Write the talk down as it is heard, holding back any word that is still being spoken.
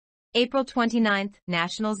April 29th,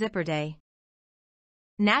 National Zipper Day.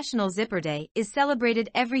 National Zipper Day is celebrated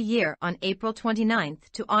every year on April 29th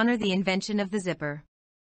to honor the invention of the zipper.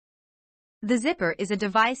 The zipper is a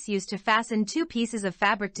device used to fasten two pieces of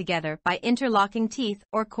fabric together by interlocking teeth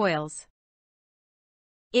or coils.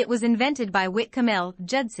 It was invented by Whitcomb L.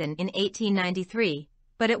 Judson in 1893,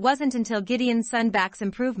 but it wasn't until Gideon Sundback's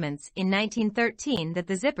improvements in 1913 that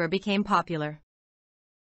the zipper became popular.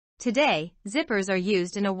 Today, zippers are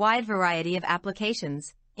used in a wide variety of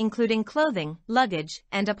applications, including clothing, luggage,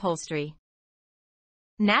 and upholstery.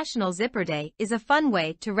 National Zipper Day is a fun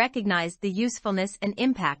way to recognize the usefulness and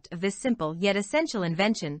impact of this simple yet essential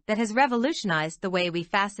invention that has revolutionized the way we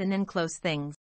fasten and close things.